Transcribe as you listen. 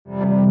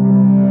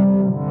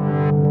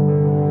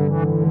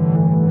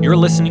You're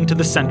listening to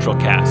the Central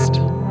Cast,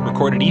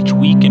 recorded each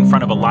week in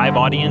front of a live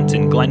audience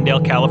in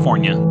Glendale,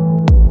 California.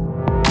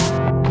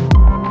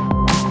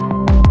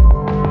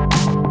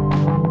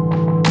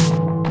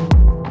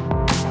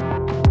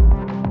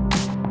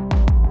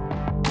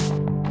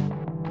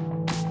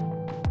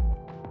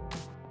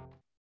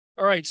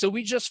 All right, so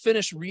we just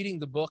finished reading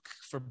the book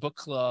for book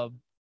club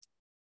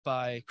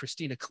by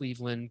Christina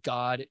Cleveland,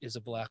 God is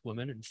a Black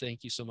Woman, and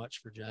thank you so much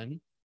for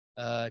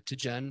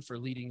Jen for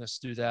leading us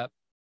through that.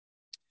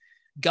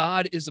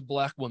 God is a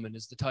Black Woman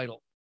is the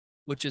title,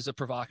 which is a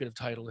provocative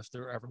title if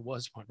there ever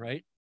was one,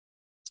 right?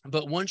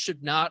 But one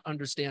should not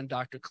understand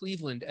Dr.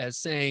 Cleveland as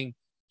saying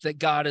that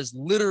God is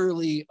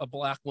literally a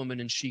Black woman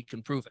and she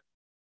can prove it,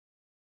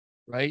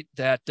 right?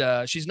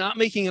 That she's not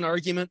making an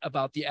argument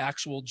about the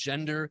actual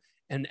gender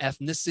and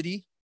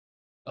ethnicity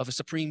of a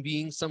supreme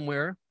being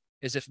somewhere,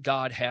 as if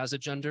God has a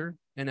gender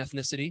and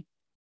ethnicity.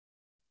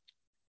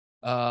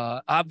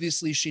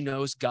 Obviously, she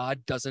knows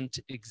God doesn't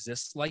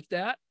exist like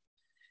that.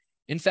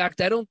 In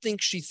fact, I don't think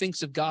she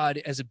thinks of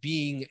God as a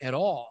being at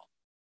all,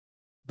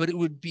 but it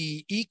would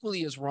be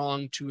equally as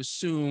wrong to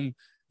assume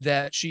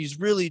that she's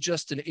really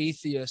just an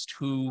atheist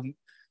who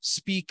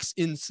speaks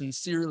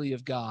insincerely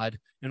of God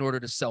in order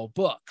to sell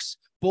books.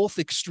 Both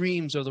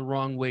extremes are the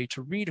wrong way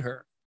to read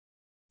her.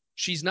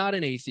 She's not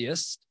an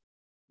atheist,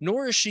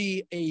 nor is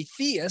she a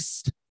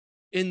theist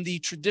in the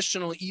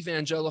traditional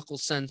evangelical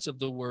sense of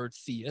the word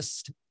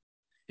theist.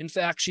 In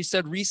fact, she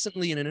said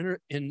recently in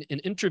an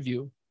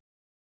interview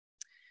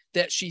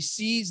that she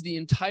sees the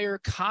entire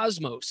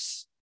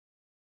cosmos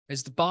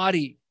as the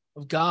body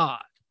of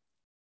God,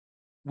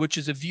 which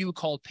is a view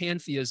called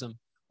pantheism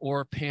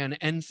or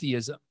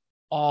panentheism.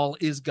 All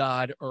is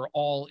God, or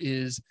all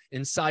is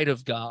inside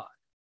of God.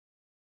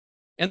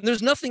 And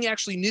there's nothing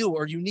actually new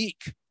or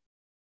unique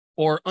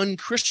or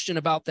unchristian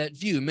about that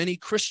view. Many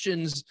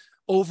Christians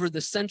over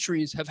the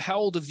centuries have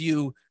held a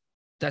view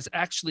that's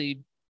actually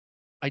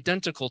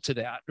identical to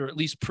that, or at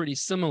least pretty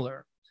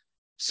similar.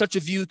 Such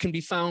a view can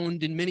be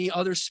found in many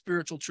other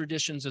spiritual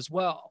traditions as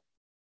well.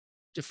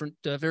 Different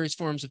various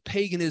forms of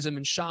paganism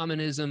and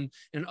shamanism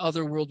and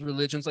other world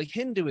religions like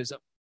Hinduism.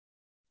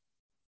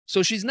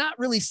 So she's not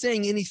really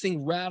saying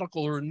anything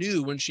radical or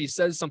new when she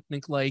says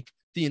something like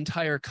the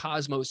entire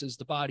cosmos is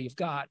the body of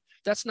God.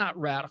 That's not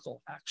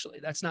radical, actually.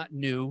 That's not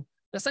new.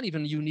 That's not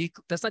even unique.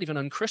 That's not even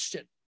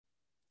unchristian.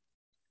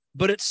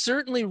 But it's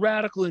certainly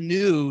radical and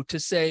new to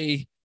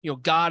say,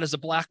 God is a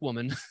Black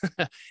woman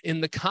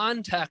in the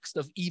context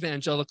of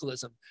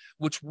evangelicalism,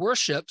 which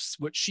worships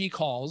what she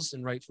calls,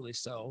 and rightfully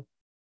so,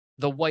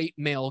 the white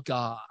male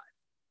God.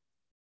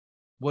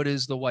 What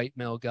is the white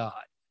male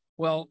God?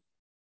 Well,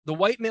 the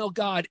white male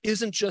God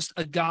isn't just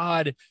a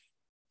God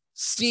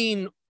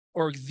seen,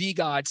 or the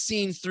God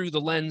seen through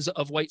the lens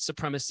of white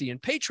supremacy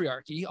and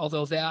patriarchy,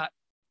 although that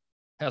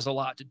has a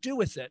lot to do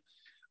with it.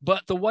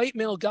 But the white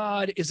male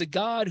God is a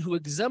God who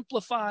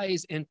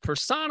exemplifies and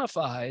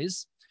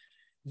personifies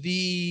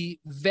the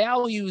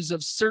values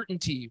of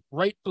certainty,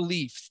 right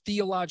belief,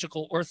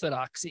 theological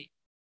orthodoxy,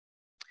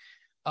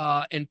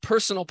 and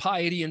personal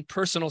piety and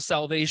personal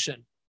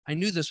salvation. I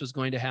knew this was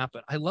going to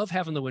happen. I love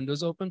having the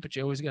windows open, but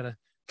you always got to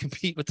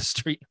compete with the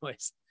street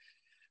noise.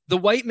 The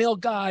white male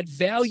God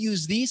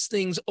values these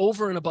things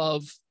over and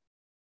above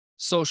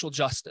social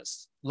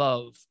justice,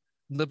 love,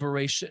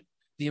 liberation,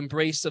 the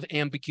embrace of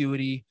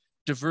ambiguity,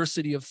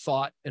 diversity of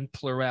thought, and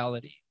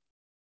plurality.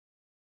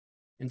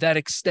 And that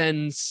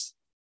extends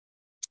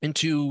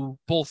into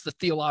both the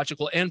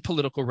theological and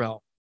political realm.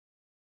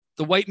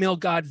 The white male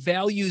God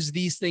values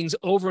these things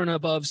over and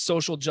above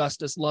social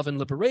justice, love, and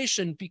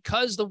liberation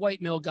because the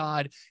white male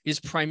God is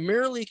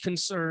primarily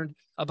concerned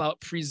about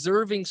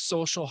preserving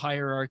social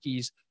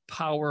hierarchies,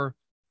 power,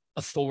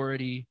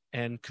 authority,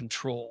 and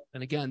control.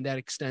 And again, that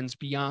extends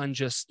beyond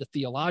just the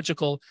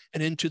theological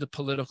and into the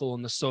political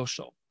and the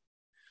social.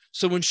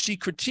 So when she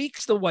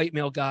critiques the white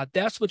male God,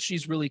 that's what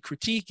she's really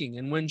critiquing.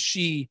 And when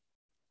she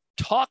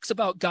talks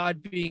about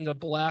God being a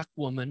Black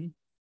woman,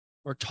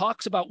 or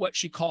talks about what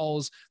she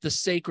calls the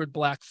sacred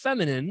Black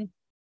feminine,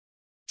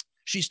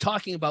 she's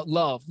talking about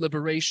love,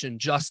 liberation,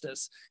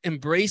 justice,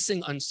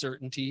 embracing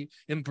uncertainty,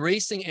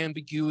 embracing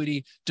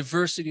ambiguity,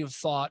 diversity of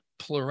thought,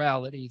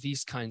 plurality,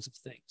 these kinds of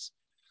things.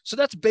 So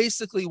that's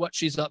basically what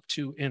she's up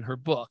to in her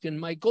book. And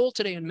my goal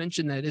today, and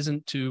mention that,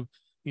 isn't to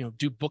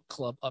do book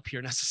club up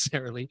here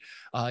necessarily,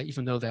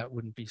 even though that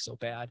wouldn't be so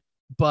bad.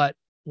 But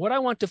what I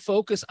want to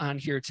focus on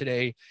here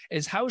today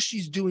is how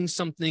she's doing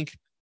something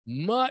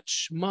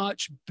much,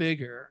 much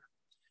bigger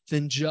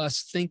than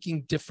just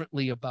thinking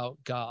differently about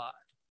God.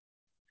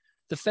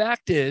 The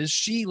fact is,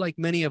 she, like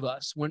many of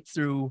us, went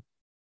through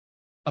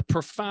a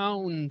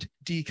profound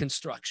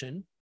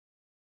deconstruction.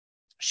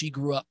 She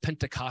grew up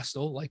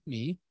Pentecostal, like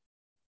me,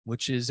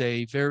 which is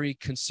a very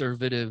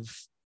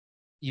conservative,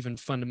 even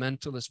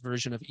fundamentalist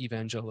version of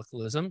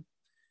evangelicalism.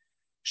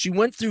 She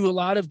went through a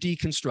lot of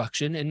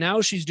deconstruction, and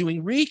now she's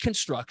doing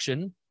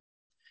reconstruction.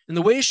 And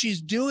the way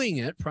she's doing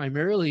it,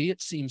 primarily,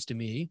 it seems to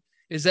me,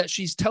 is that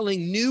she's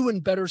telling new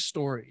and better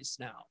stories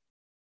now.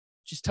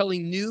 She's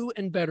telling new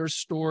and better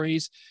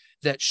stories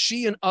that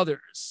she and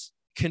others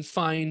can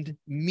find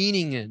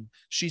meaning in.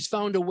 She's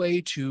found a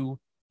way to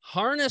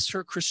harness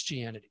her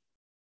Christianity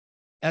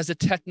as a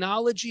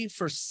technology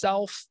for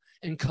self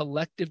and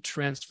collective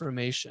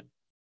transformation.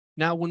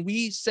 Now, when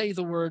we say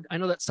the word, I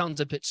know that sounds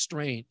a bit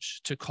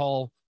strange to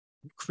call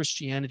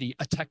Christianity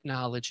a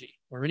technology,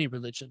 or any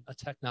religion a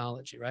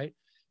technology, right?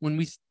 When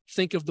we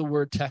think of the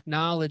word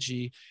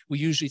technology, we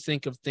usually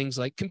think of things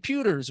like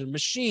computers or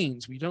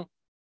machines. We don't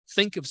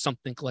think of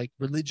something like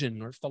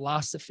religion or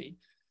philosophy.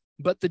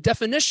 But the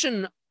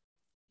definition,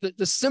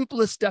 the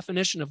simplest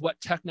definition of what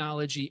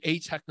a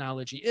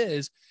technology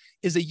is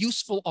a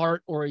useful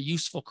art or a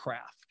useful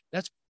craft.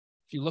 That's,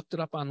 if you looked it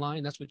up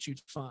online, that's what you'd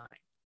find.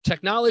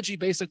 Technology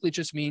basically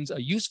just means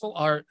a useful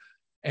art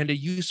and a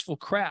useful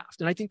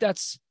craft. And I think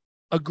that's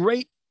a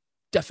great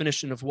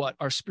definition of what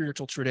our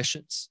spiritual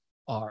traditions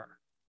are.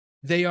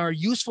 They are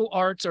useful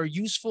arts or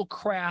useful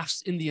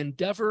crafts in the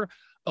endeavor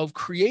of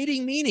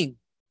creating meaning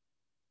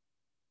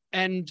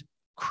and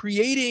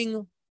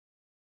creating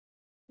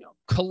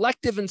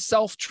collective and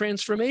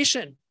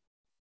self-transformation.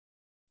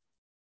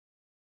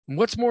 And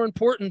what's more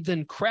important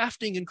than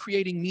crafting and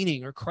creating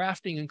meaning, or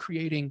crafting and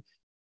creating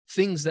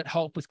things that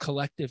help with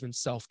collective and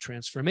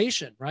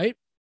self-transformation, right?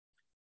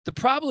 The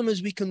problem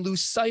is we can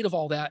lose sight of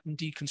all that in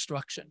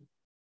deconstruction.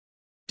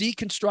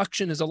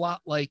 Deconstruction is a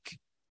lot like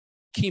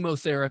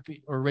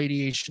chemotherapy or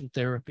radiation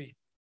therapy,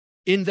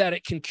 in that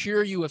it can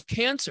cure you of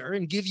cancer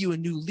and give you a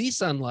new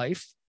lease on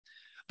life,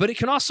 but it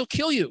can also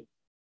kill you,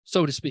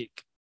 so to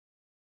speak.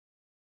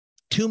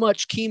 Too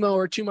much chemo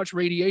or too much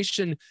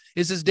radiation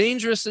is as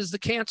dangerous as the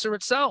cancer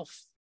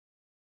itself.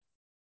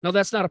 Now,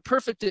 that's not a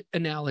perfect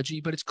analogy,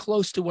 but it's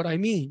close to what I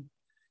mean.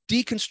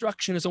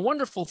 Deconstruction is a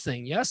wonderful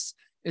thing, yes?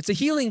 It's a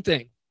healing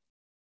thing.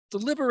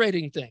 It's a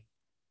liberating thing.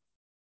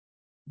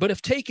 But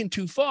if taken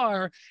too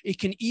far, it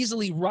can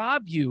easily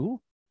rob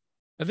you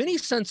of any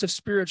sense of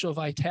spiritual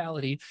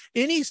vitality,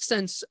 any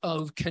sense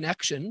of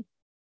connection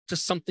to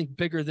something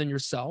bigger than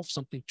yourself,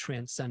 something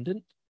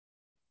transcendent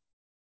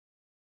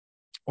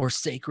or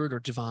sacred or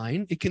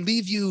divine. It can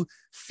leave you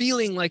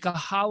feeling like a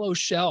hollow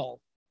shell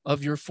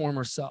of your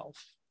former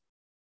self.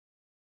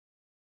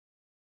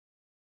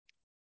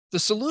 The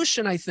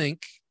solution, I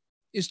think,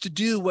 is to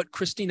do what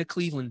Christena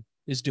Cleveland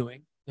is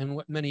doing and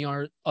what many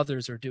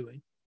others are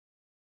doing.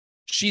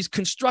 She's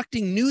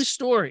constructing new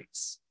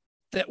stories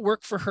that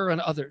work for her and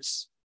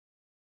others.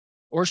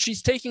 Or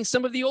she's taking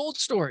some of the old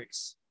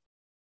stories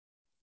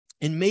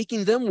and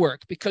making them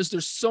work, because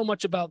there's so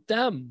much about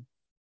them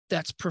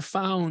that's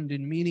profound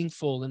and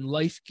meaningful and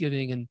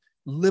life-giving and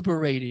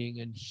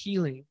liberating and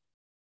healing.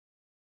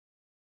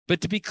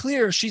 But to be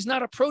clear, she's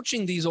not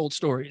approaching these old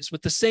stories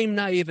with the same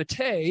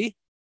naivete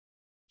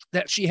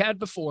that she had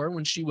before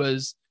when she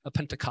was a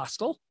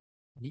Pentecostal,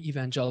 an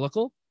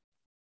evangelical.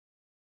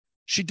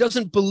 She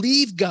doesn't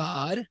believe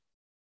God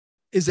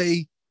is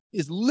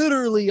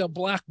literally a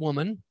Black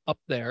woman up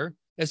there,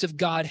 as if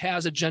God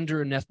has a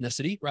gender and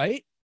ethnicity,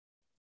 right?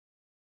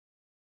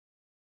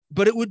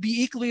 But it would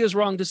be equally as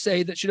wrong to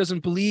say that she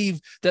doesn't believe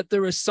that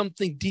there is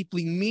something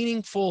deeply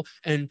meaningful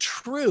and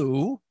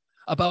true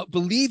about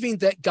believing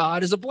that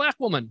God is a Black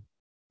woman.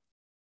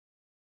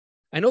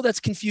 I know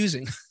that's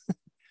confusing.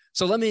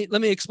 So let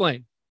me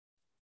explain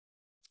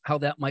how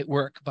that might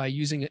work by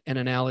using an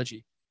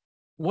analogy.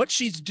 What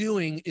she's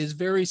doing is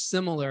very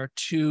similar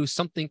to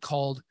something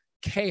called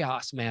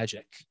chaos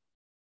magic.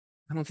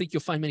 I don't think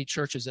you'll find many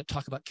churches that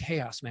talk about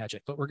chaos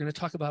magic, but we're going to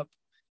talk about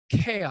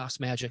chaos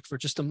magic for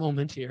just a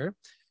moment here.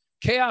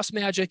 Chaos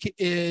magic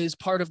is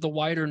part of the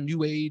wider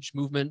New Age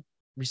movement,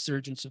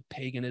 resurgence of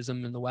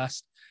paganism in the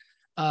West.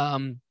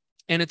 And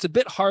it's a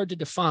bit hard to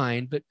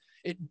define, but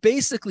it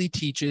basically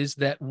teaches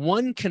that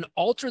one can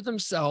alter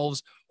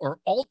themselves or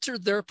alter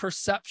their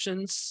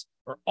perceptions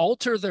or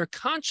alter their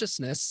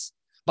consciousness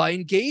by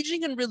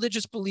engaging in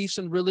religious beliefs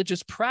and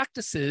religious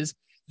practices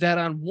that,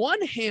 on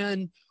one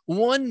hand,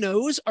 one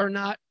knows are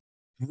not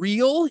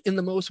real in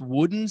the most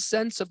wooden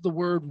sense of the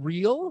word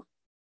real,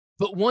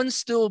 but one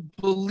still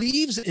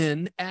believes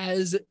in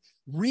as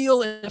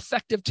real and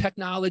effective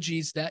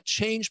technologies that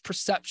change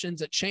perceptions,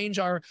 that change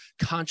our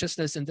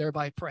consciousness, and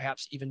thereby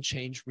perhaps even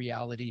change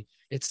reality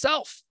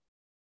itself.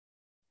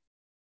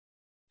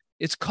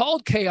 It's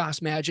called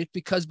chaos magic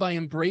because by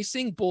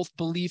embracing both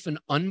belief and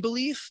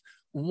unbelief,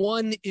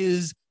 one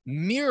is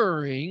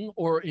mirroring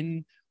or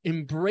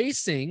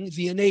embracing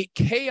the innate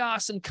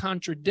chaos and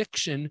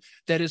contradiction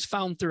that is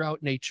found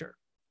throughout nature.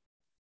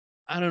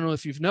 I don't know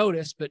if you've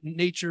noticed, but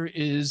nature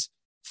is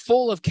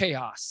full of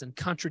chaos and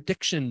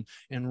contradiction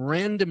and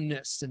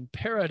randomness and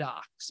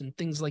paradox and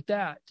things like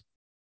that.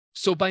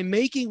 So by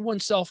making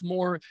oneself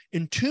more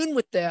in tune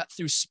with that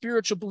through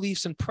spiritual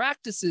beliefs and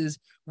practices,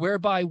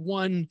 whereby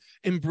one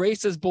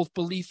embraces both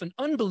belief and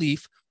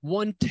unbelief,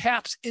 one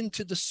taps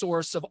into the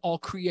source of all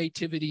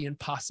creativity and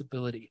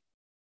possibility.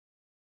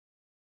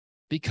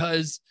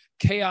 Because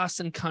chaos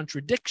and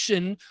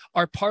contradiction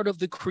are part of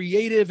the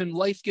creative and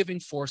life-giving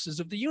forces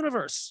of the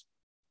universe.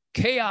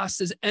 Chaos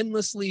is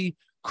endlessly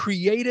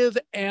creative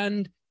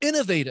and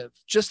innovative,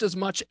 just as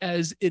much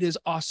as it is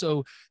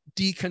also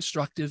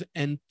deconstructive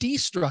and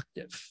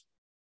destructive.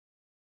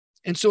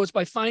 And so it's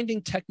by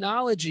finding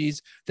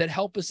technologies that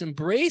help us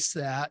embrace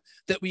that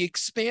we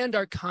expand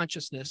our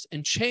consciousness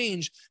and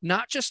change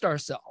not just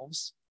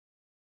ourselves,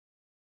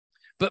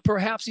 but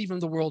perhaps even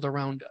the world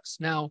around us.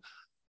 Now,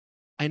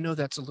 I know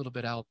that's a little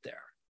bit out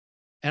there,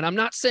 and I'm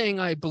not saying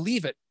I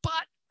believe it,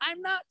 but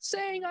I'm not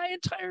saying I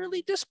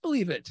entirely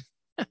disbelieve it.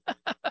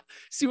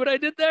 See what I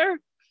did there?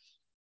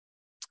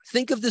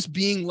 Think of this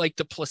being like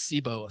the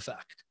placebo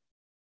effect.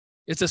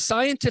 It's a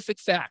scientific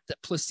fact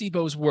that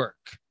placebos work,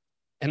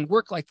 and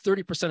work like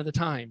 30% of the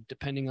time,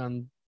 depending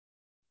on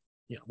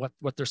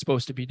what they're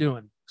supposed to be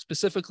doing,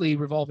 specifically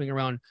revolving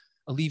around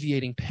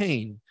alleviating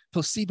pain.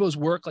 Placebos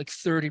work like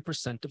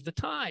 30% of the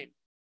time.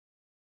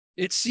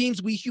 It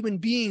seems we human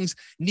beings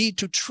need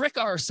to trick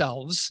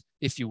ourselves,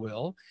 if you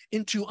will,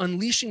 into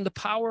unleashing the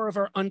power of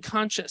our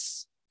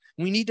unconscious.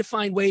 We need to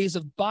find ways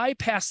of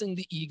bypassing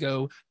the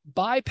ego,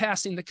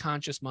 bypassing the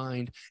conscious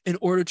mind in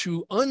order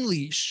to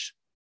unleash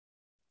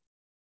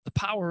the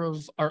power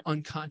of our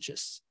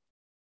unconscious.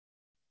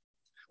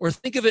 Or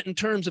think of it in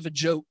terms of a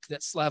joke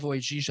that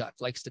Slavoj Žižek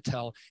likes to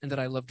tell and that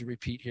I love to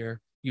repeat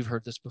here. You've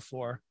heard this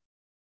before.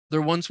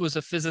 There once was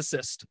a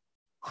physicist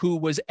who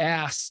was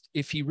asked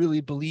if he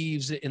really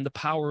believes in the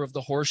power of the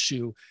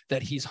horseshoe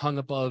that he's hung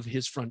above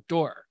his front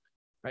door.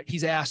 Right?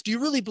 He's asked, do you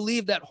really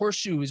believe that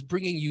horseshoe is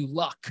bringing you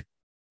luck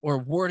or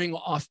warding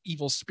off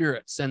evil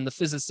spirits? And the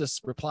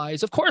physicist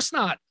replies, of course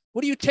not.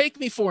 What do you take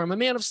me for? I'm a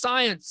man of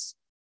science.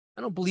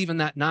 I don't believe in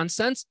that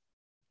nonsense,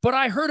 but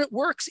I heard it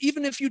works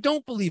even if you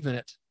don't believe in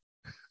it.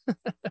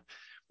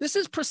 This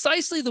is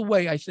precisely the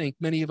way I think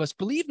many of us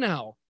believe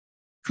now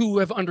who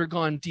have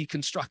undergone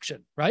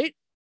deconstruction, right?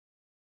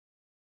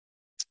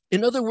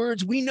 In other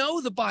words, we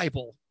know the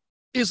Bible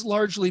is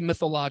largely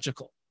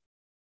mythological.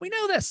 We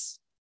know this,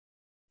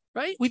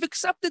 right? We've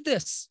accepted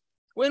this.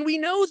 When we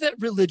know that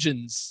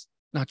religions,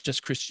 not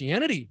just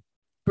Christianity,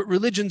 but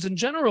religions in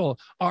general,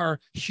 are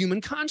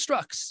human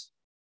constructs,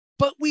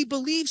 but we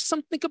believe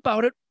something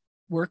about it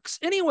works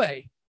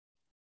anyway.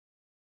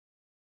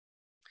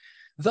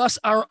 Thus,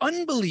 our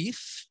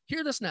unbelief,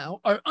 hear this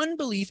now, our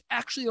unbelief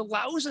actually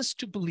allows us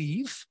to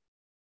believe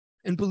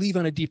and believe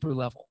on a deeper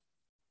level.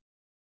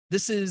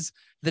 This is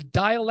the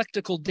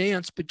dialectical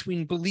dance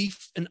between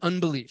belief and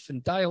unbelief.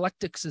 And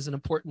dialectics is an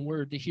important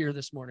word to hear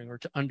this morning or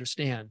to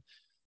understand.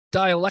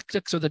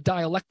 Dialectics, or the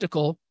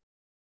dialectical,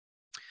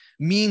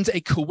 means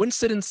a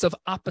coincidence of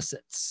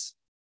opposites,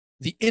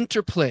 the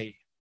interplay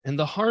and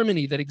the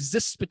harmony that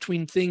exists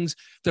between things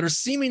that are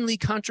seemingly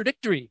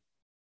contradictory.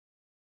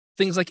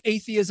 Things like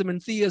atheism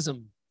and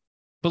theism,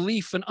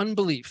 belief and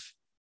unbelief,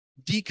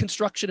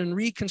 deconstruction and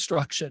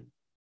reconstruction,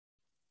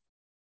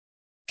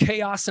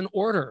 chaos and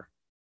order.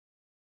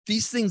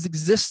 These things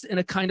exist in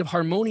a kind of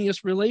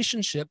harmonious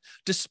relationship,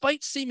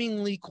 despite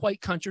seemingly quite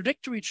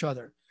contradictory each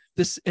other.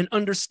 This, and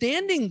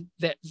understanding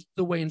that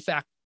the way, in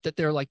fact, that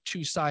they're like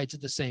two sides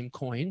of the same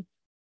coin,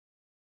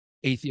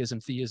 atheism,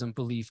 theism,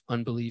 belief,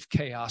 unbelief,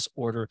 chaos,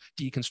 order,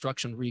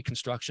 deconstruction,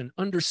 reconstruction,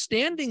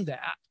 understanding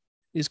that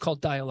is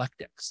called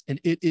dialectics. And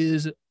it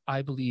is,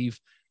 I believe,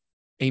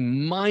 a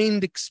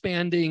mind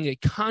expanding, a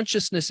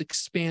consciousness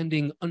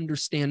expanding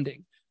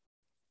understanding.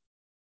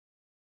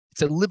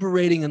 It's a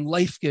liberating and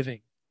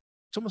life-giving.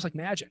 It's almost like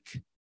magic,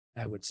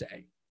 I would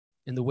say,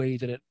 in the way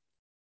that it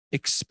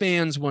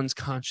expands one's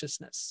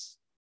consciousness.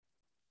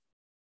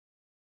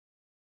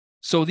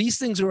 So these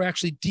things are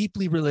actually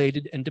deeply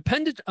related and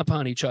dependent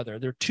upon each other.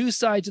 They're two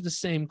sides of the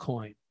same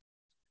coin.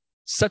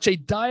 Such a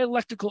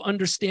dialectical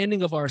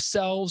understanding of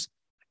ourselves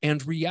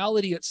and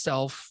reality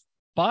itself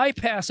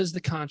bypasses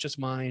the conscious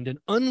mind and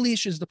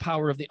unleashes the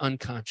power of the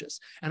unconscious.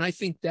 And I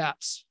think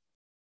that's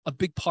a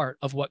big part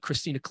of what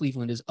Christina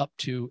Cleveland is up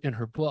to in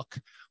her book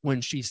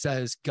when she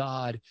says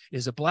God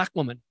is a Black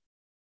woman.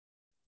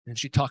 And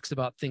she talks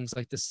about things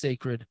like the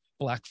sacred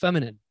Black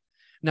feminine.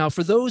 Now,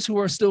 for those who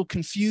are still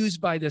confused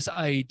by this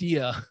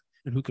idea,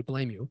 and who could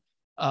blame you,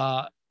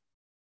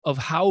 of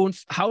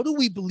how do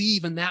we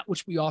believe in that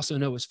which we also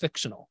know is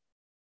fictional?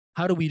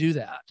 How do we do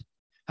that?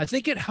 I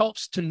think it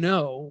helps to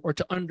know or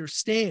to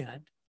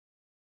understand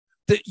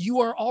that you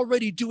are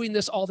already doing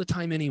this all the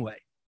time anyway.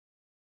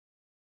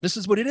 This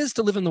is what it is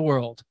to live in the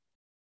world.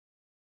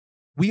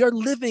 We are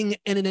living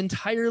in an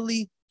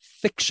entirely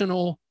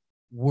fictional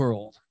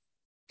world.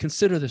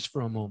 Consider this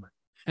for a moment.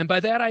 And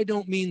by that, I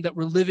don't mean that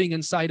we're living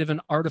inside of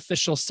an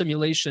artificial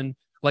simulation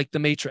like the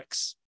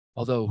Matrix,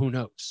 although who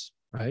knows,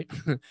 right?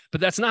 But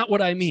that's not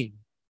what I mean.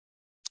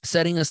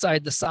 Setting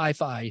aside the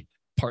sci-fi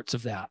parts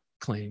of that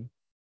claim,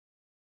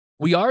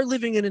 we are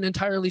living in an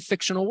entirely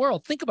fictional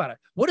world. Think about it.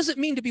 What does it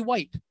mean to be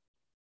white?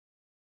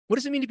 What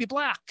does it mean to be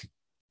Black?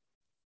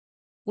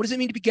 What does it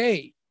mean to be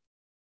gay?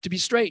 To be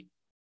straight?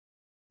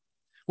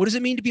 What does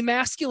it mean to be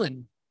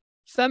masculine,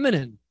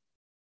 feminine?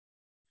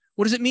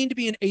 What does it mean to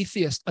be an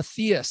atheist, a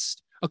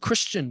theist, a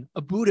Christian,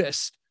 a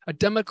Buddhist, a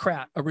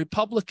Democrat, a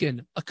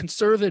Republican, a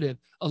conservative,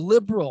 a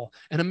liberal,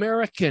 an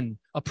American,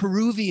 a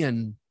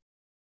Peruvian?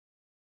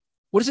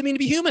 What does it mean to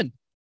be human?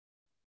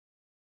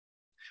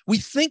 We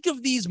think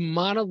of these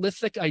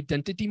monolithic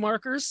identity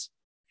markers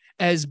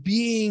as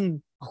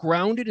being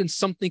grounded in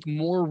something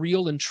more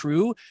real and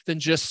true than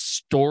just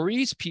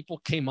stories people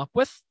came up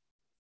with.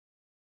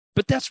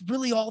 But that's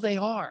really all they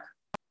are.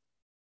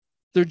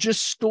 They're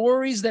just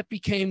stories that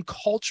became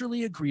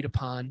culturally agreed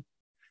upon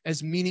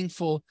as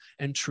meaningful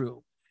and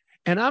true.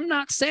 And I'm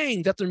not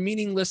saying that they're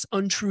meaningless,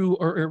 untrue,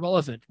 or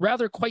irrelevant.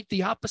 Rather, quite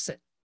the opposite.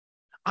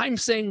 I'm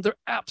saying they're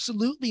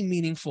absolutely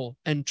meaningful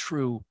and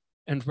true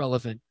and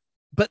relevant,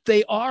 but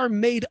they are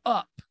made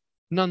up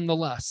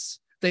nonetheless.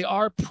 They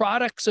are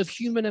products of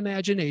human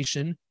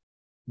imagination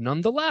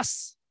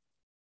nonetheless.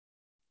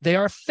 They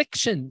are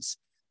fictions.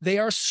 They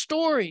are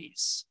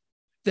stories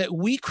that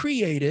we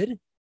created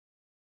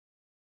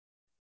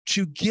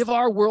to give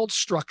our world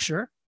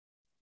structure,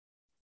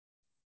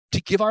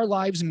 to give our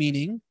lives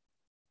meaning,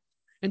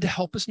 and to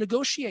help us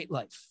negotiate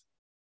life.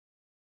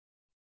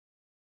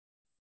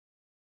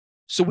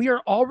 So we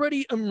are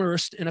already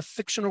immersed in a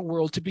fictional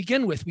world to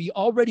begin with. We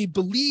already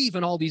believe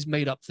in all these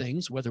made up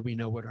things, whether we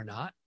know it or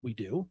not, we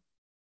do.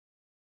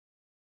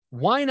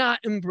 Why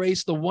not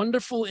embrace the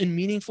wonderful and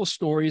meaningful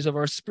stories of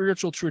our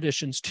spiritual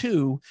traditions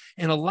too,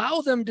 and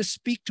allow them to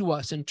speak to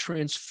us and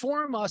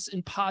transform us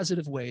in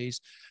positive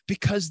ways,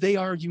 because they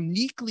are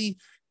uniquely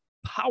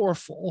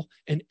powerful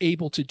and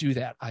able to do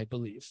that, I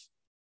believe.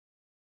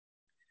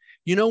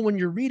 You know, when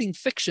you're reading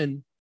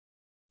fiction,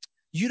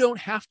 you don't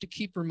have to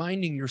keep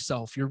reminding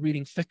yourself you're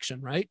reading fiction,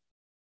 right?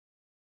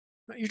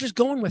 You're just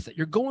going with it.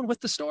 You're going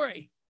with the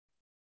story.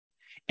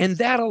 And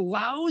that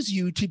allows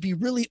you to be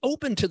really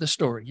open to the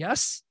story,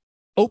 yes?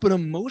 Open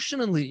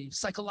emotionally,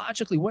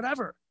 psychologically,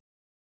 whatever.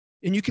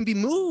 And you can be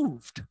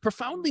moved,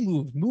 profoundly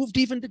moved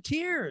even to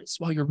tears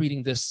while you're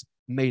reading this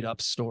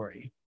made-up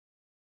story.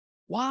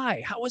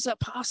 Why? How is that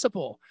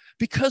possible?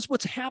 Because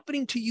what's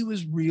happening to you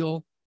is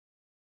real,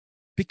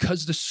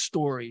 because the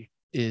story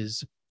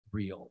is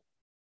real.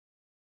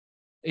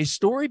 A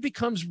story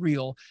becomes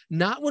real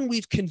not when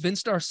we've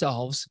convinced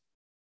ourselves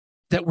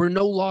that we're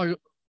no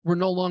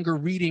longer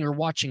reading or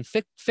watching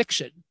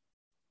fiction.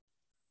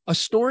 A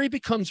story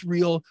becomes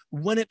real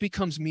when it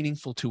becomes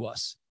meaningful to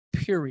us,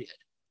 period.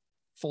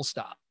 Full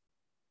stop.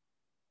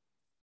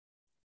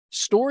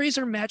 Stories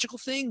are magical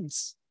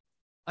things.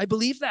 I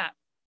believe that.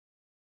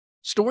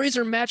 Stories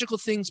are magical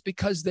things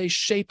because they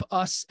shape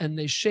us and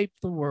they shape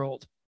the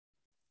world.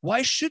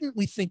 Why shouldn't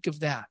we think of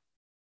that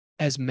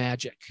as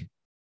magic?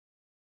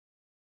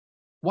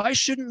 Why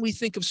shouldn't we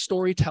think of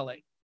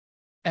storytelling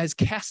as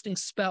casting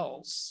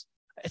spells?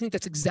 I think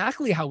that's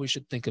exactly how we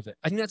should think of it.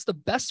 I think that's the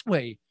best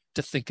way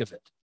to think of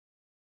it.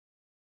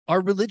 Our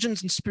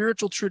religions and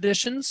spiritual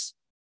traditions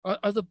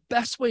are the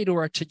best way to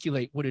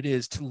articulate what it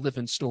is to live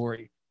in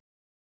story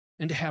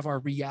and to have our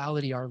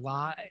reality, our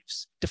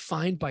lives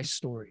defined by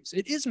stories.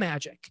 It is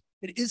magic.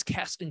 It is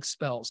casting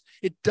spells.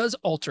 It does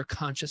alter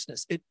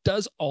consciousness. It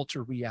does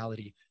alter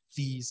reality.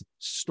 These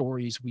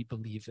stories we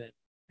believe in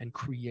and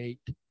create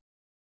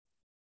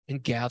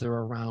and gather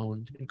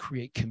around and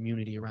create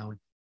community around.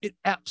 It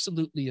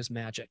absolutely is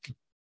magic.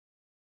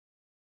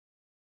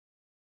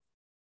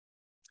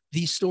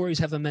 These stories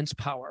have immense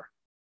power.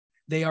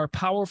 They are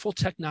powerful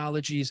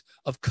technologies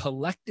of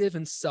collective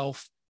and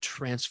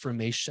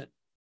self-transformation.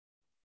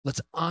 Let's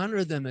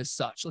honor them as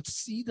such. Let's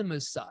see them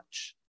as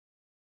such.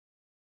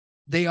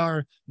 They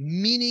are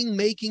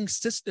meaning-making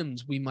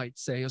systems, we might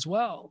say as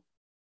well.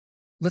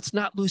 Let's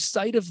not lose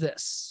sight of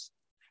this.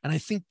 And I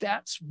think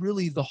that's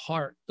really the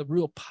heart, the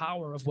real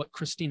power of what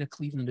Christena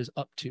Cleveland is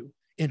up to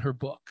in her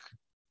book.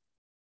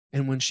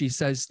 And when she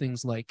says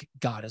things like,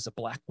 God is a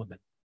Black woman,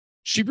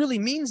 she really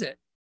means it.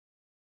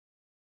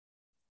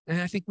 And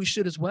I think we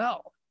should as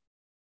well.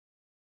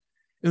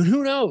 And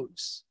who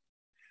knows,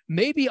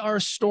 maybe our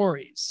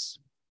stories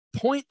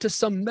point to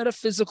some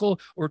metaphysical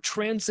or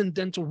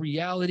transcendental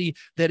reality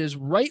that is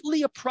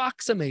rightly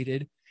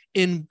approximated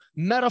in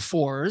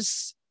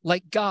metaphors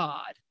like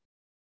God,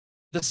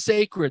 the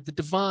sacred, the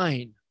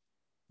divine,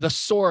 the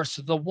source,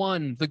 the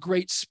one, the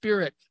great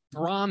spirit,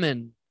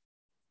 Brahman,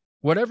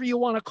 whatever you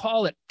want to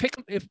call it.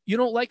 If you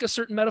don't like a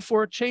certain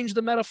metaphor, change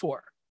the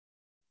metaphor.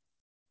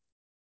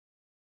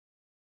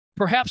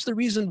 Perhaps the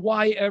reason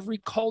why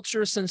every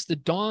culture since the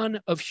dawn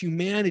of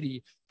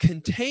humanity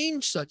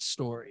contains such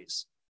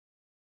stories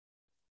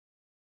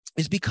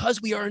is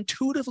because we are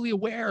intuitively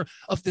aware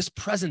of this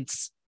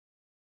presence,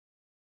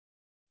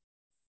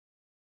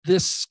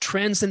 this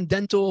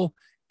transcendental,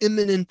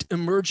 imminent,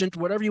 emergent,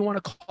 whatever you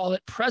want to call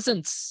it,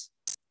 presence.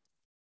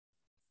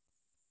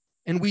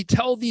 And we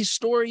tell these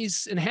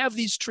stories and have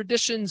these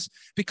traditions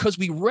because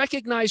we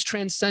recognize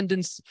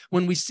transcendence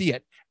when we see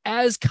it.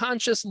 As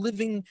conscious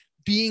living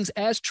beings,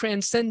 as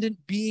transcendent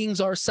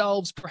beings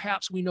ourselves,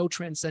 perhaps we know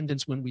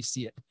transcendence when we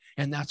see it.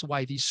 And that's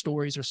why these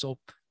stories are so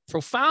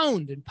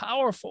profound and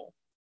powerful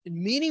and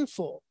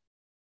meaningful.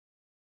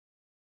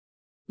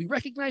 We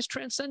recognize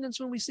transcendence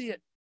when we see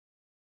it.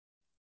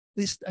 At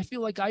least I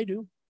feel like I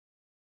do.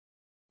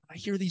 I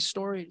hear these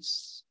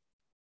stories,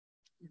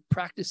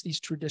 practice these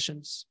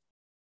traditions.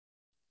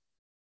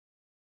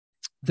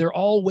 They're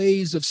all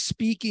ways of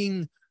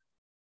speaking,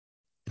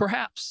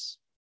 perhaps,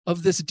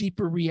 of this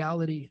deeper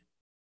reality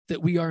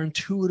that we are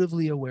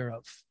intuitively aware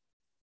of?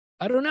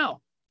 I don't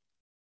know.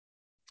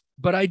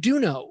 But I do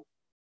know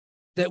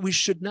that we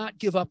should not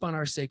give up on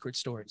our sacred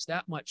stories.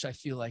 That much I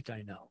feel like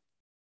I know.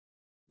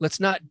 Let's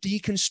not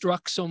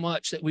deconstruct so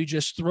much that we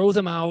just throw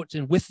them out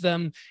and with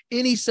them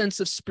any sense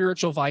of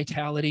spiritual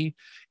vitality,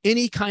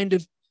 any kind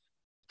of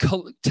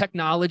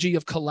technology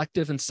of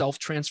collective and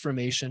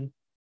self-transformation.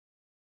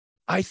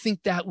 I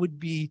think that would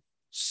be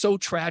so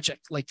tragic,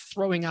 like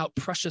throwing out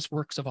precious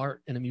works of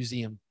art in a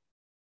museum.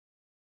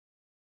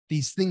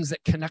 These things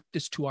that connect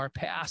us to our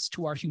past,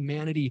 to our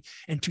humanity,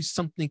 and to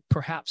something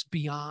perhaps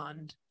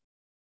beyond,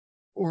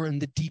 or in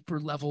the deeper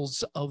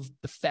levels of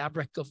the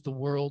fabric of the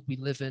world we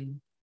live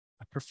in.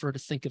 I prefer to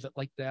think of it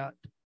like that.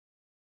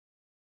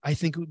 I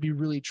think it would be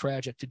really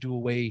tragic to do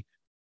away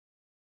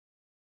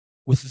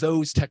with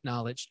those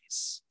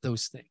technologies,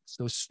 those things,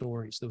 those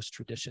stories, those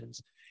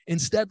traditions.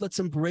 Instead, let's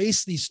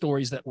embrace these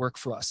stories that work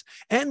for us.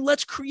 And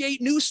let's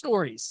create new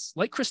stories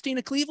like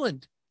Christina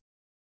Cleveland.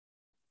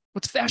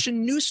 Let's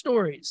fashion new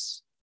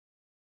stories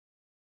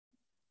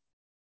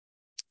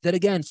that,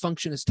 again,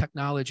 function as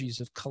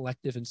technologies of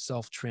collective and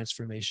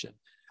self-transformation.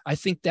 I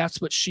think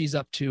that's what she's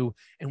up to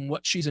and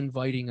what she's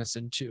inviting us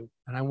into.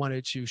 And I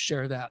wanted to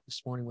share that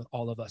this morning with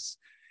all of us.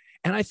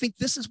 And I think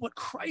this is what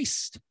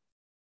Christ,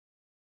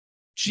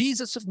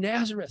 Jesus of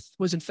Nazareth,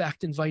 was in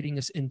fact inviting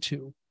us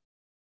into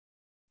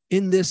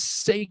in this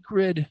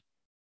sacred,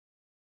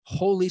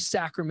 holy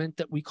sacrament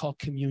that we call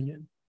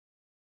communion.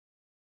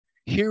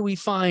 Here we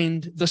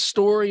find the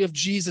story of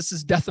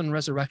Jesus's death and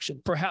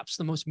resurrection, perhaps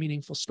the most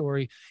meaningful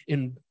story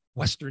in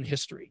Western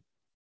history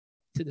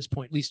to this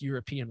point, at least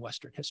European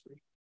Western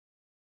history.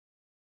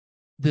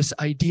 This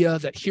idea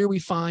that here we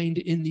find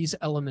in these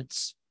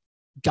elements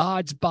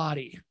God's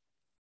body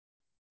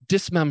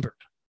dismembered,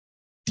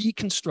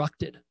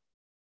 deconstructed,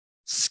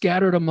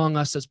 scattered among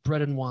us as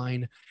bread and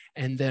wine,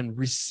 and then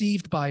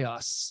received by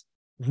us,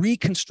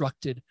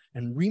 reconstructed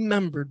and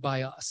remembered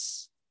by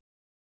us.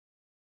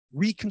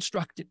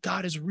 Reconstructed.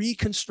 God is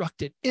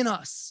reconstructed in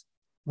us.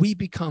 We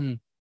become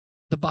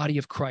the body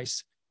of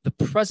Christ, the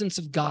presence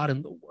of God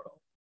in the world.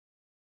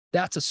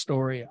 That's a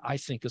story I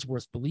think is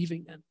worth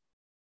believing in.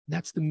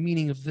 That's the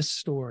meaning of this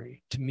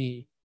story to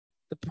me,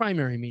 the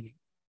primary meaning,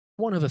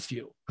 one of a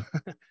few.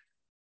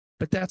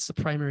 But that's the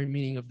primary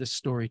meaning of this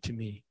story to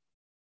me.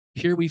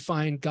 Here we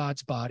find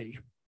God's body,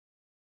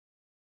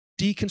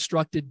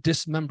 deconstructed,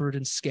 dismembered,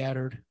 and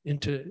scattered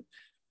into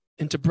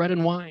bread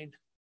and wine.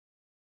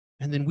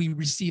 And then we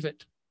receive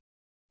it,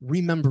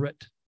 remember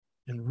it,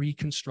 and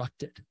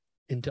reconstruct it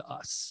into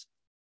us.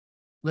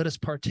 Let us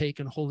partake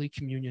in Holy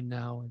Communion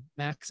now. And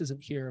Max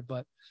isn't here,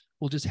 but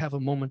we'll just have a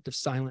moment of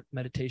silent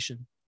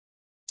meditation.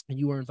 And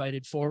you are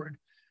invited forward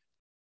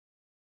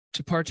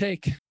to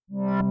partake.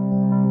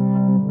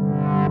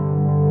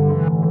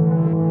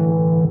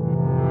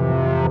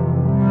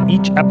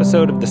 Each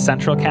episode of the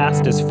Central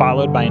Cast is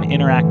followed by an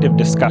interactive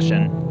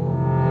discussion.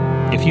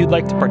 If you'd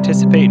like to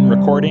participate in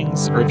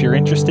recordings, or if you're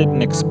interested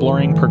in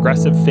exploring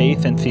progressive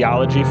faith and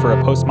theology for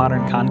a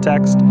postmodern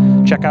context,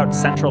 check out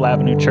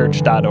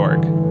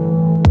centralavenuechurch.org.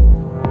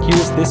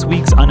 Here's this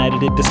week's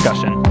unedited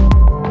discussion.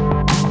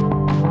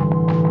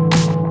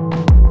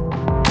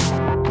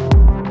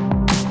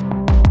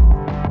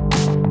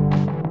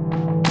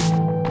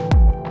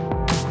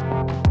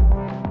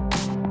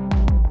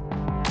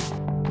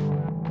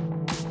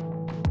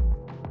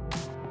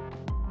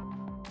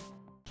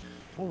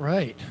 All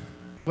right.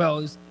 Well,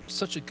 it's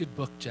such a good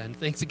book, Jen.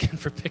 Thanks again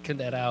for picking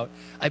that out.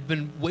 I've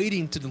been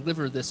waiting to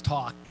deliver this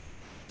talk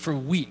for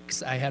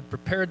weeks. I had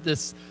prepared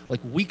this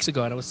like weeks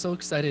ago, and I was so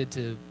excited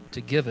to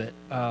give it.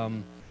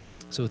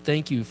 So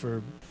thank you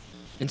for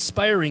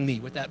inspiring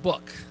me with that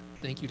book.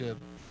 Thank you to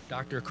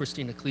Dr.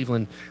 Christina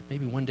Cleveland.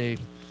 Maybe one day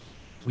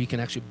we can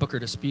actually book her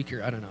to speak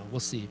here. I don't know. We'll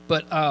see.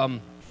 But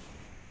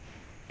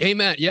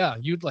amen. Yeah,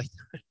 you'd like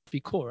that.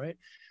 Be cool, right?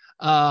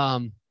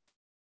 All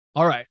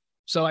right.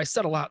 So I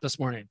said a lot this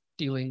morning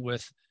dealing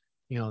with,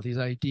 these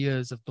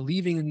ideas of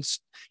believing in,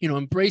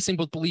 embracing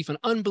both belief and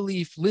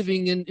unbelief,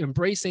 living in,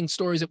 embracing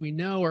stories that we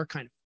know are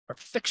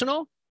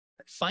fictional,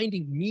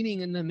 finding meaning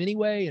in them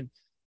anyway, and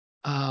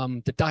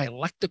the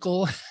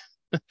dialectical,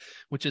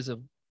 which is a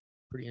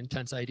pretty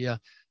intense idea.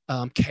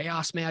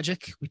 Chaos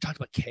magic. We talked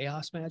about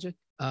chaos magic.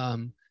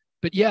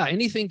 But yeah,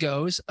 anything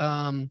goes. We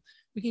can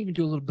even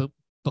do a little bit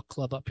book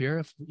club up here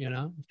if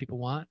people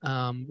want.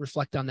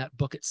 Reflect on that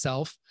book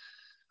itself.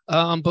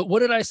 But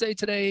what did I say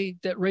today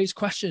that raised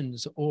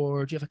questions,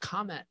 or do you have a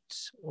comment,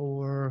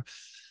 or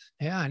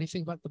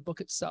anything about the book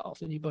itself?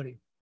 Anybody?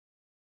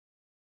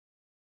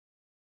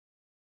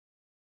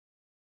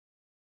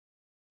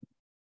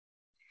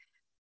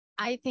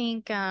 I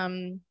think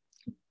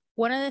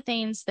one of the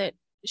things that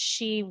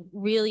she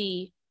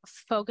really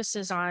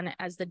focuses on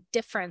as the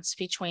difference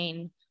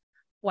between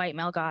white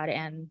male God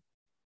and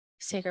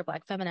sacred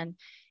Black feminine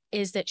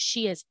is that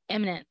she is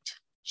immanent.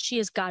 She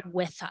is God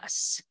with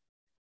us.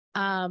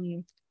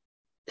 Father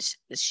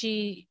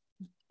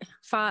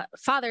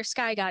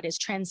Sky God is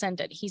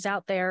transcendent. He's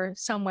out there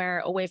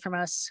somewhere away from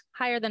us,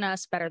 higher than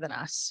us, better than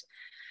us.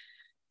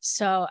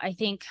 So I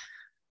think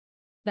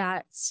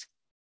that's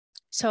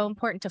so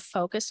important to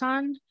focus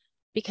on,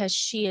 because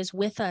she is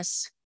with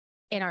us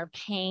in our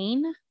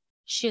pain.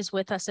 She is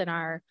with us in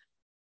our,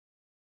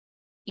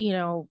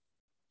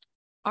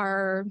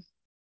 our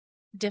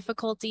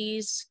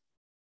difficulties,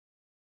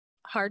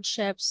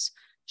 hardships.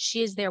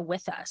 She is there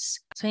with us.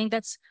 So I think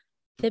that's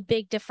the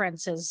big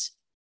difference, is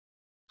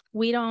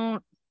we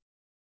don't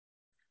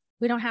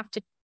have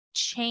to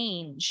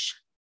change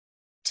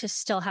to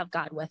still have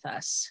God with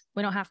us.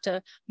 We don't have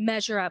to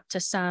measure up to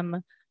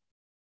some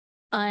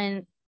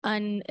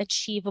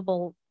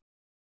unachievable,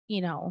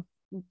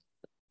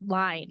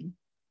 line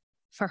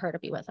for her to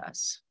be with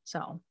us.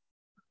 So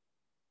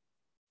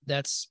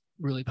that's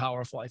really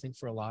powerful, I think,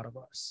 for a lot of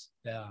us.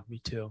 Yeah,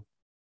 me too.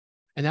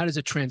 And that is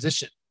a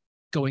transition,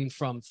 going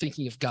from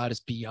thinking of God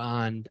as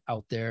beyond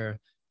out there.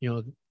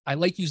 I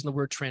like using the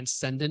word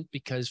transcendent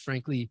because,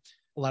 frankly,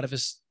 a lot of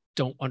us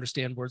don't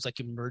understand words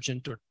like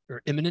emergent or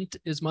imminent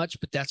as much,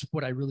 but that's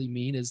what I really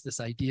mean, is this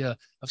idea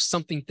of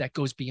something that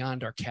goes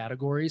beyond our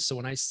categories. So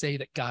when I say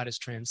that God is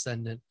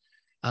transcendent,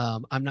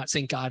 I'm not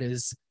saying God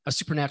is a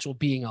supernatural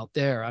being out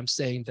there. I'm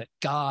saying that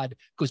God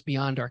goes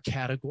beyond our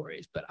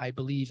categories. But I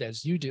believe,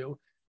 as you do,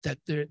 that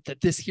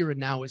this here and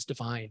now is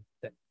divine,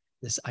 that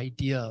this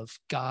idea of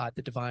God,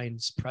 the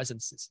divine's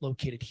presence, is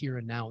located here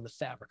and now in the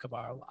fabric of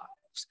our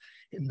lives,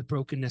 in the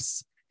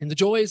brokenness, in the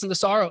joys and the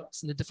sorrows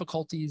and the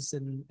difficulties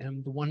and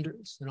the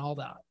wonders and all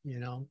that,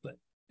 But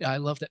yeah, I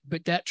love that.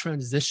 But that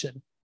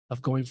transition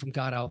of going from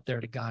God out there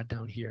to God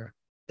down here,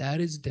 that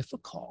is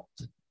difficult.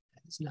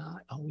 It's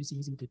not always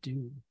easy to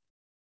do.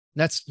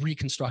 That's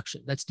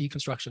reconstruction. That's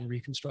deconstruction,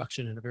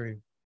 reconstruction in a very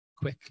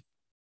quick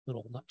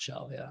little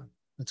nutshell. Yeah,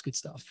 that's good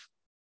stuff.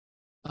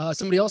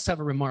 Somebody else have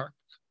a remark,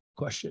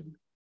 question?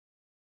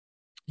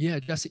 Yeah,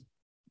 Jesse.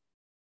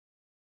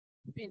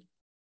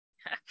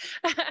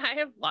 I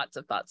have lots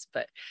of thoughts,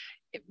 but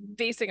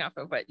basing off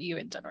of what you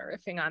and Jen were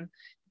riffing on,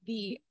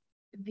 the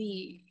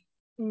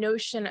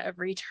notion of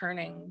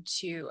returning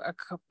to a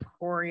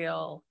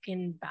corporeal,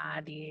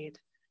 embodied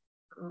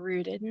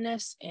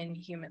rootedness in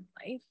human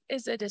life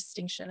is a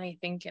distinction, I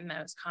think, in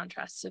those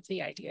contrasts of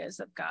the ideas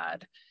of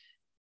God,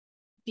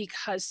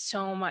 because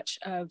so much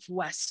of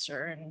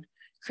Western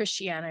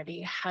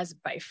Christianity has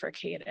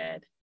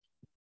bifurcated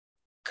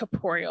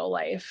corporeal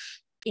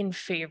life in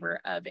favor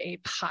of a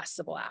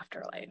possible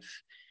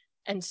afterlife.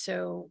 And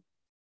so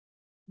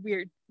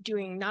we're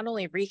doing not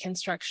only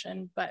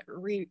reconstruction, but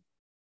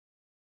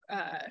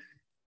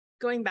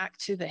going back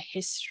to the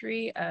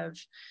history of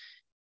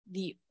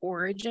the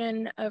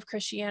origin of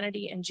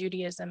Christianity and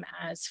Judaism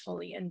as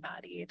fully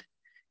embodied,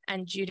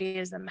 and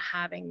Judaism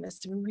having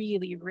this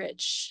really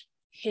rich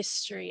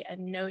history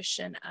and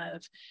notion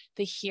of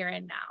the here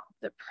and now,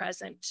 the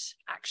present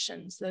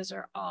actions. Those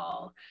are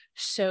all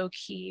so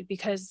key,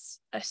 because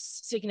a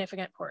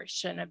significant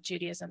portion of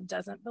Judaism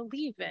doesn't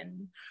believe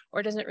in,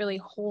 or doesn't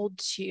really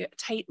hold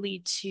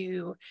tightly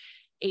to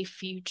a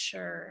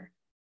future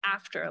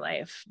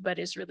afterlife, but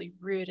is really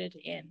rooted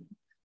in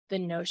the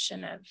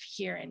notion of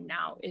here and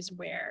now is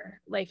where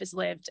life is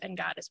lived and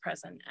God is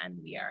present, and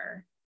we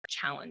are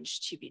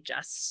challenged to be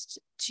just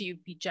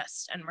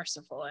and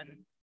merciful and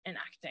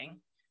enacting.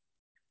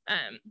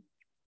 I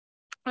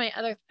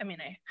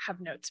have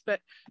notes, but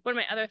one of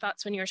my other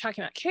thoughts when you were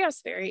talking about chaos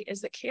theory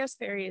is that chaos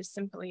theory is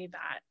simply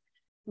that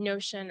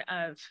notion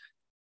of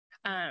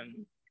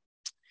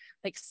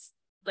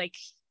like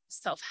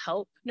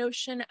self-help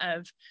notion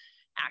of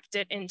act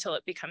it until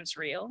it becomes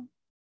real.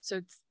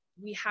 So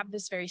we have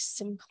this very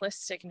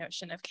simplistic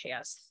notion of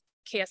chaos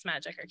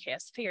magic or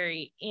chaos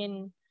theory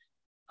in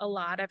a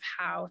lot of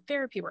how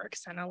therapy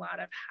works and a lot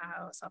of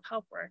how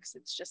self-help works.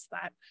 It's just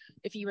that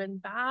if you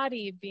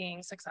embody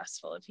being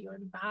successful, if you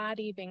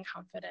embody being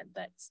confident,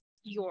 that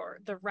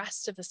the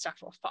rest of the stuff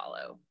will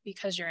follow,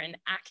 because you're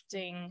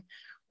enacting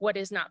what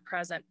is not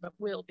present but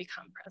will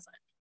become present.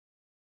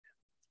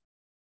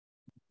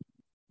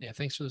 Yeah,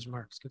 thanks for those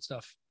remarks. Good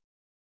stuff.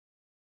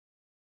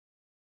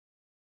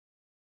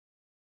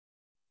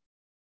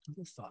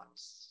 Other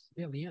thoughts?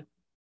 Yeah, Leanne.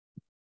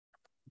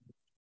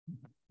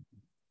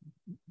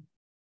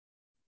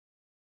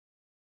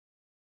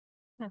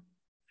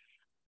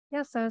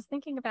 Yeah, so I was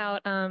thinking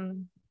about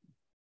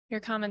your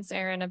comments,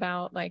 Aaron,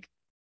 about like,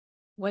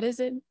 what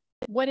is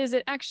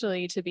it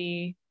actually to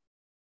be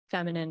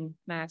feminine,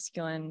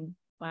 masculine,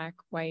 Black,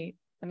 white,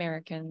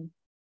 American,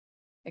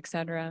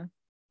 etc.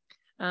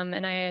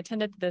 And I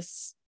attended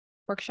this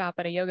workshop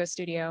at a yoga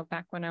studio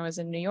back when I was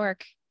in New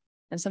York,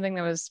 and something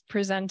that was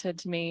presented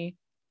to me,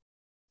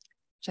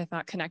 which I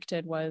thought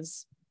connected,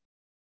 was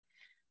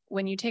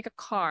when you take a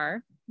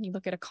car, you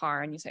look at a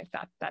car and you say,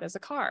 that is a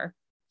car.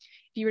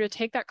 If you were to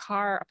take that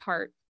car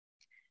apart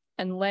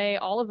and lay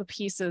all of the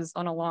pieces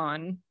on a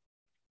lawn,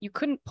 you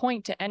couldn't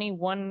point to any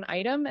one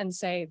item and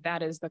say,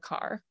 that is the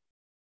car.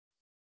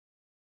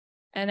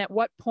 And at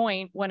what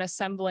point, when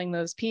assembling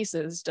those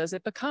pieces, does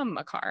it become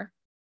a car?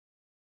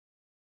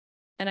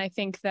 And I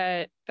think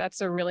that that's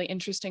a really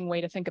interesting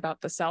way to think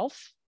about the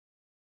self,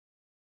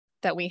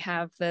 that we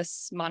have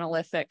this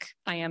monolithic,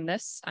 I am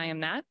this, I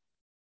am that.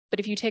 But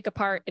if you take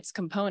apart its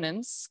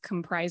components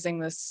comprising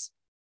this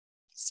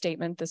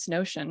statement, this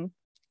notion,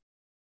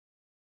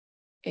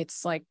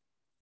 it's like,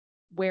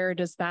 where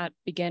does that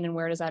begin and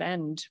where does that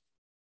end?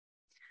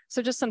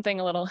 So just something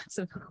a little, it's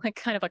like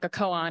kind of like a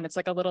koan. It's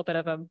like a little bit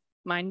of a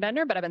mind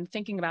bender, but I've been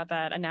thinking about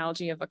that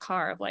analogy of a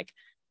car, of like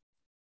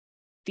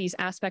these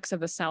aspects of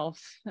the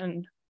self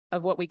and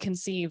of what we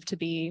conceive to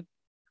be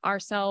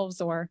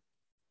ourselves or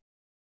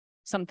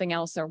something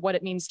else, or what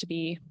it means to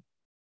be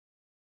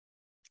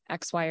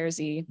X, Y, or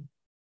Z.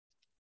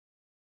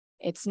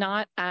 It's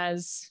not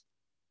as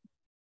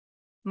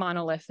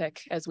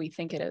monolithic as we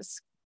think it is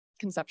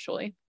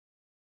conceptually.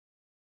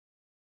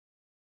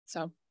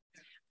 So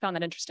found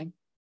that interesting.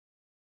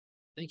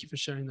 Thank you for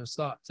sharing those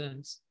thoughts.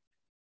 And it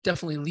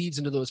definitely leads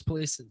into those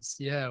places,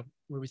 yeah,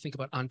 where we think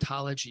about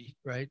ontology,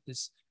 right?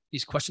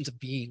 These questions of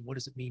being. What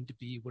does it mean to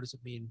be? What does it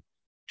mean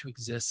to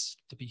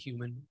exist, to be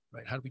human,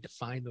 right? How do we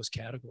define those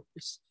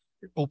categories?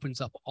 It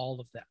opens up all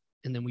of that.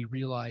 And then we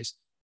realize,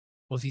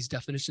 well, these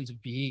definitions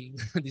of being,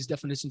 these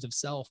definitions of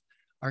self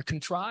are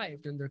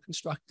contrived and they're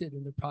constructed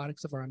and they're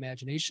products of our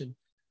imagination,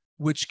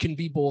 which can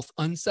be both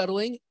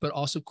unsettling, but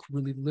also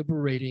really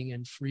liberating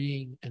and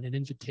freeing, and an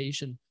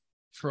invitation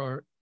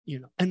for,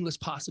 endless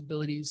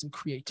possibilities and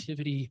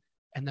creativity.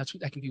 And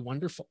that can be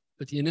wonderful.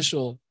 But the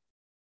initial,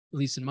 at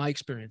least in my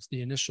experience,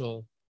 the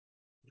initial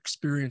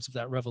experience of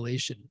that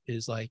revelation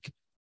is like,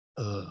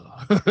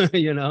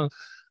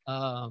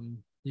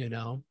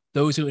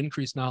 those who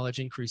increase knowledge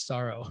increase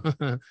sorrow.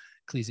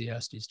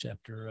 Ecclesiastes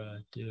chapter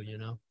 2,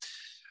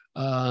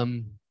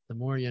 the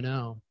more you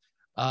know.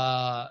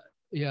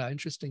 Yeah,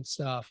 interesting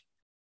stuff.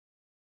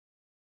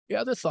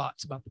 Yeah, other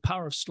thoughts about the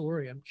power of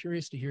story? I'm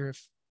curious to hear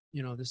if,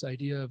 this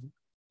idea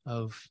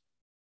of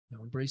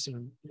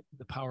embracing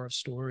the power of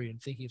story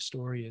and thinking of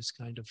story as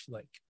kind of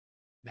like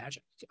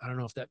magic. I don't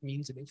know if that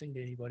means anything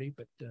to anybody,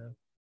 but a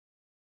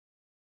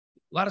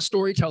lot of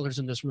storytellers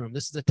in this room.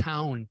 This is a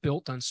town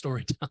built on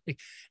storytelling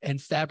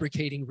and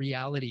fabricating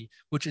reality,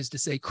 which is to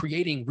say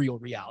creating real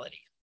reality,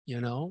 This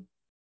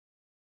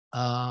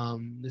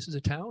is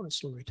a town of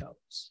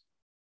storytellers.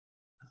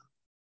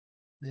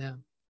 Yeah.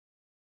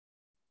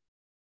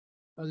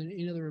 Are there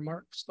any other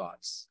remarks,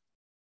 thoughts?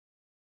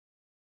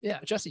 Yeah,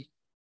 Jesse,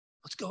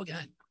 let's go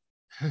again.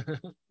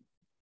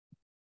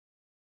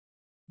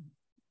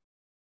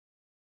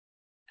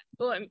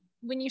 Well,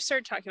 when you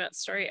started talking about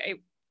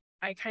story,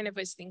 I kind of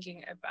was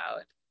thinking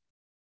about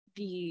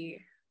the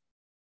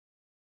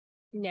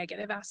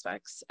negative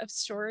aspects of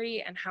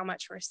story and how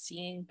much we're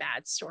seeing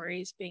bad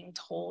stories being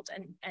told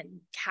and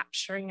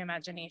capturing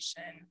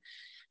imagination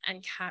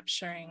and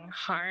capturing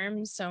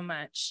harm so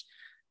much.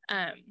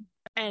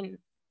 And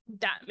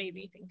that made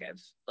me think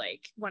of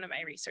like one of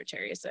my research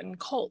areas in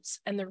cults.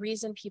 And the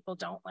reason people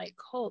don't like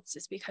cults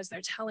is because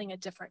they're telling a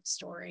different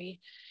story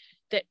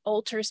that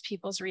alters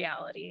people's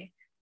reality.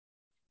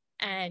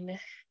 And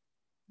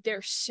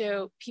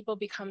people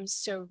become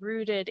so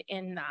rooted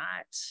in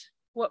that,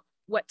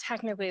 what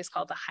technically is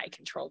called the high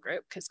control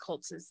group, because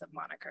cults is a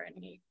moniker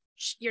and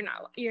you're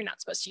not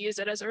supposed to use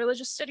it as a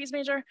religious studies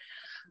major.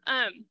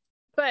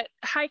 But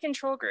high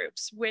control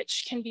groups,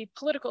 which can be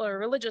political or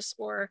religious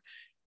or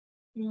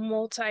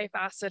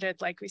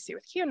multifaceted, like we see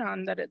with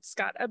QAnon, that it's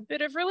got a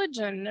bit of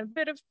religion, a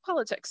bit of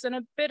politics, and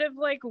a bit of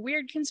like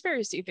weird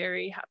conspiracy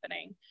theory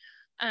happening.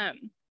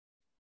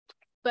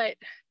 But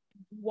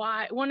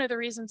one of the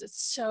reasons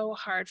it's so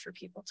hard for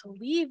people to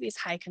leave these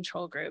high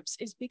control groups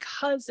is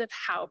because of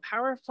how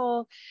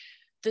powerful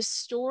the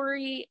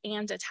story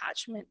and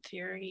attachment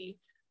theory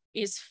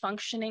is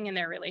functioning in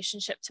their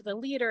relationship to the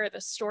leader, the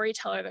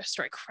storyteller, the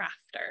story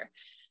crafter.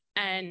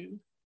 And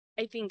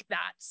I think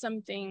that's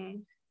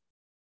something,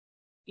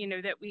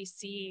 that we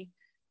see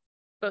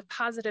both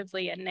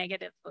positively and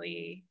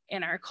negatively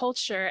in our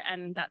culture.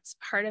 And that's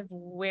part of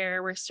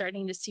where we're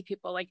starting to see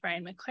people like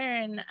Brian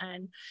McLaren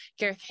and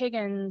Gareth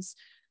Higgins,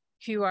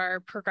 who are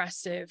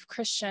progressive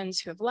Christians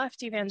who have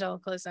left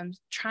evangelicalism,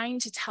 trying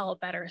to tell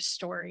better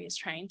stories,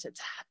 trying to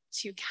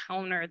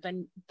counter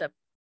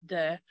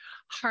the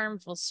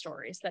harmful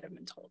stories that have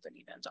been told in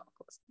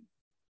evangelicalism.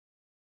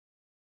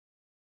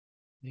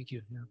 Thank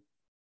you. Yeah.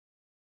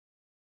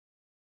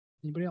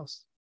 Anybody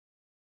else?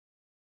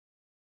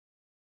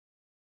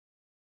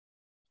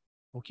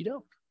 Okie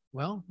doke.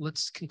 Well,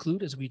 let's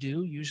conclude as we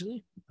do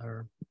usually,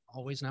 or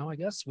always now, I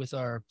guess, with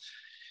our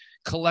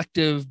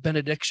collective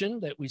benediction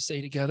that we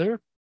say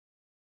together.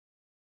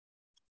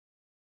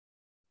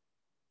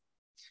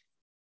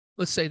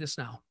 Let's say this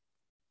now.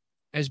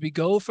 As we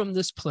go from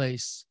this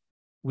place,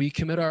 we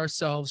commit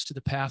ourselves to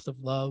the path of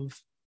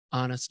love,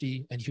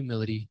 honesty, and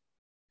humility.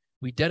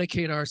 We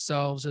dedicate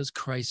ourselves as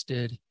Christ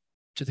did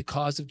to the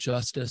cause of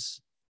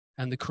justice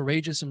and the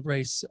courageous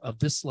embrace of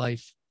this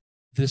life,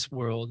 this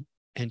world,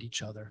 and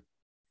each other.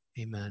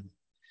 Amen.